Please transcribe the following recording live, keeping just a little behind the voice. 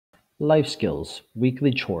Life skills,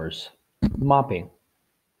 weekly chores. Mopping.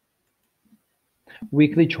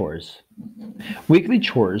 Weekly chores. Weekly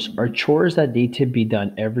chores are chores that need to be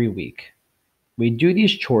done every week. We do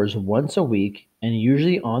these chores once a week and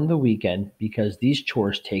usually on the weekend because these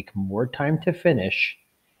chores take more time to finish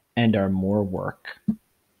and are more work.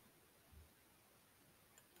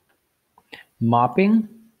 Mopping,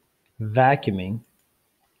 vacuuming,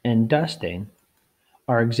 and dusting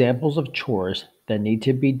are examples of chores that need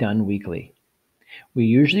to be done weekly. We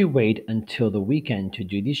usually wait until the weekend to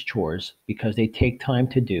do these chores because they take time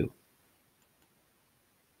to do.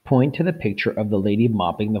 Point to the picture of the lady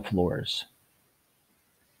mopping the floors.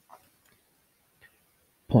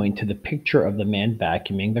 Point to the picture of the man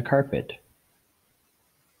vacuuming the carpet.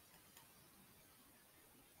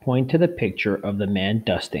 Point to the picture of the man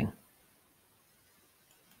dusting.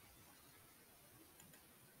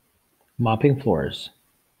 Mopping floors.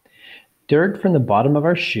 Dirt from the bottom of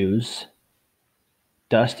our shoes,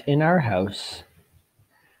 dust in our house,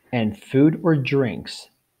 and food or drinks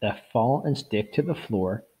that fall and stick to the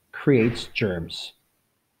floor creates germs.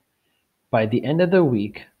 By the end of the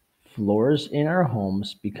week, floors in our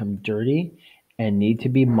homes become dirty and need to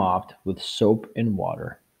be mopped with soap and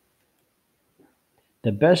water.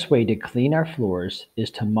 The best way to clean our floors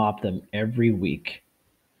is to mop them every week.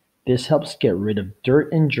 This helps get rid of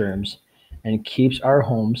dirt and germs and keeps our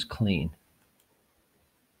homes clean.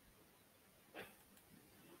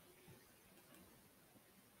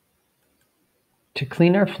 To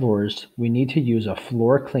clean our floors, we need to use a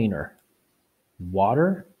floor cleaner,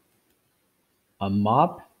 water, a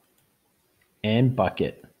mop, and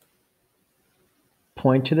bucket.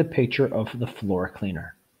 Point to the picture of the floor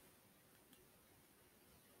cleaner.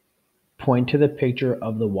 Point to the picture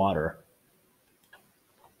of the water.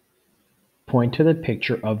 Point to the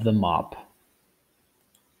picture of the mop.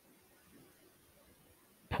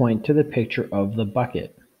 Point to the picture of the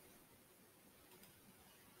bucket.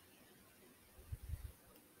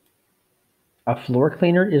 A floor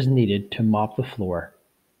cleaner is needed to mop the floor.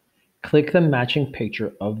 Click the matching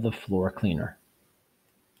picture of the floor cleaner.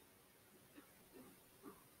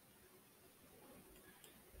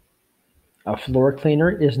 A floor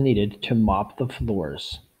cleaner is needed to mop the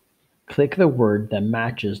floors. Click the word that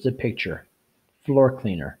matches the picture, floor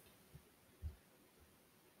cleaner.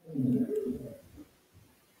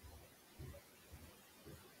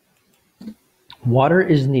 Water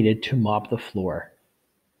is needed to mop the floor.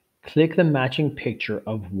 Click the matching picture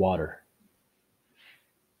of water.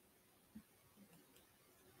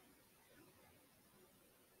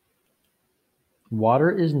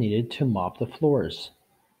 Water is needed to mop the floors.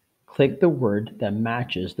 Click the word that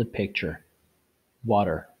matches the picture,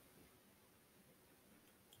 water.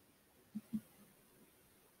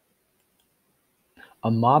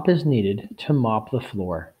 A mop is needed to mop the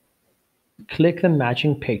floor. Click the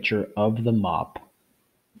matching picture of the mop.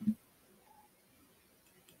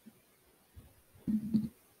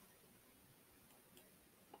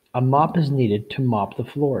 A mop is needed to mop the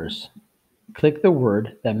floors. Click the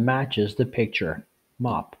word that matches the picture,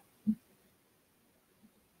 mop.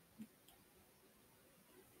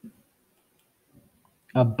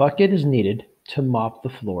 A bucket is needed to mop the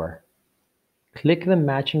floor. Click the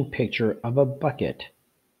matching picture of a bucket.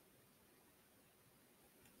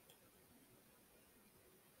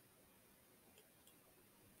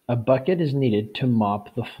 A bucket is needed to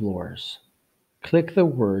mop the floors. Click the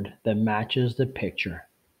word that matches the picture,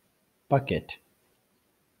 bucket.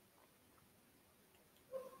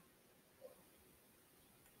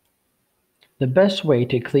 The best way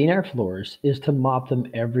to clean our floors is to mop them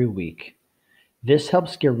every week. This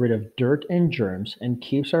helps get rid of dirt and germs and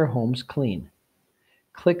keeps our homes clean.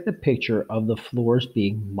 Click the picture of the floors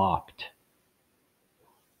being mopped.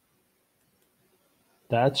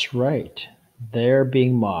 That's right, they're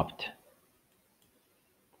being mopped.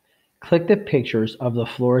 Click the pictures of the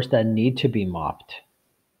floors that need to be mopped.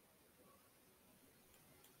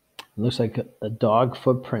 It looks like a dog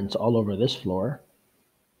footprints all over this floor.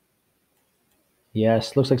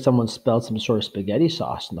 Yes, looks like someone spilled some sort of spaghetti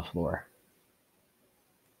sauce on the floor.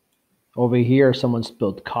 Over here, someone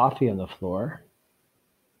spilled coffee on the floor.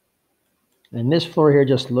 And this floor here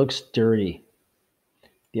just looks dirty.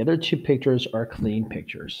 The other two pictures are clean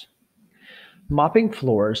pictures. Mopping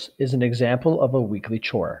floors is an example of a weekly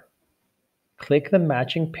chore. Click the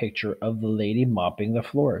matching picture of the lady mopping the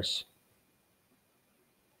floors.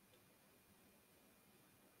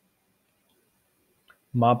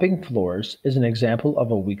 Mopping floors is an example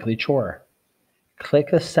of a weekly chore.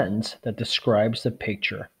 Click the sentence that describes the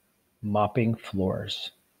picture, mopping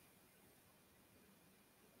floors.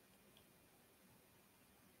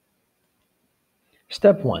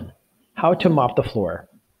 Step 1. How to mop the floor.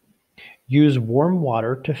 Use warm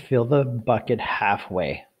water to fill the bucket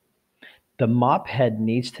halfway. The mop head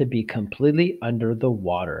needs to be completely under the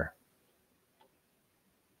water.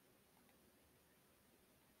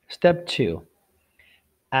 Step 2.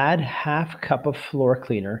 Add half cup of floor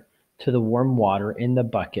cleaner to the warm water in the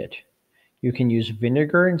bucket. You can use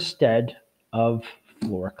vinegar instead of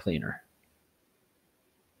floor cleaner.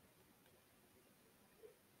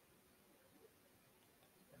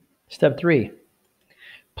 Step 3.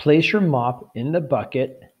 Place your mop in the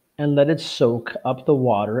bucket and let it soak up the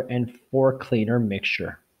water and floor cleaner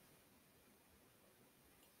mixture.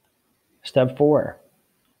 Step 4.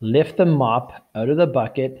 Lift the mop out of the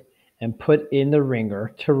bucket and put in the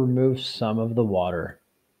wringer to remove some of the water.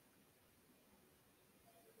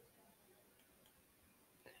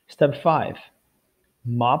 Step 5.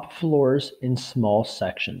 Mop floors in small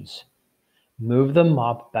sections. Move the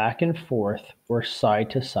mop back and forth or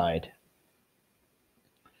side to side.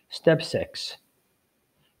 Step 6.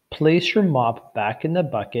 Place your mop back in the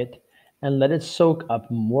bucket and let it soak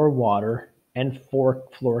up more water and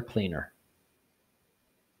floor cleaner.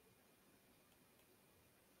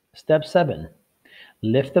 Step 7.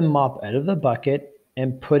 Lift the mop out of the bucket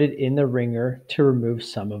and put it in the wringer to remove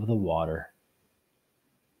some of the water.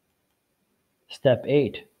 Step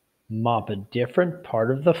 8. Mop a different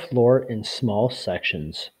part of the floor in small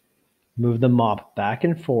sections. Move the mop back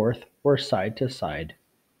and forth or side to side.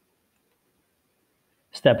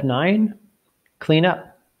 Step 9. Clean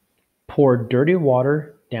up. Pour dirty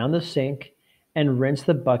water down the sink and rinse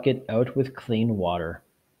the bucket out with clean water.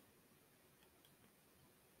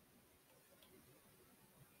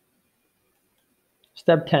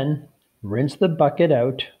 Step 10. Rinse the bucket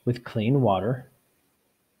out with clean water.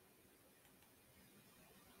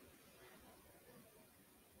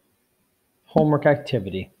 Homework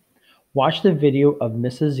activity. Watch the video of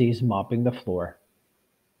Mrs. Z's mopping the floor.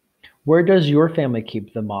 Where does your family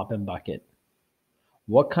keep the mop and bucket?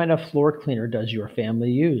 What kind of floor cleaner does your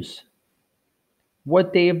family use?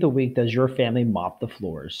 What day of the week does your family mop the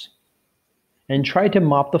floors? And try to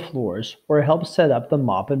mop the floors or help set up the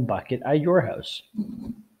mop and bucket at your house.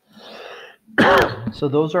 So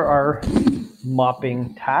those are our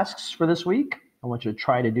mopping tasks for this week. I want you to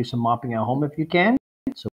try to do some mopping at home if you can.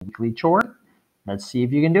 So weekly chore. Let's see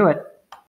if you can do it.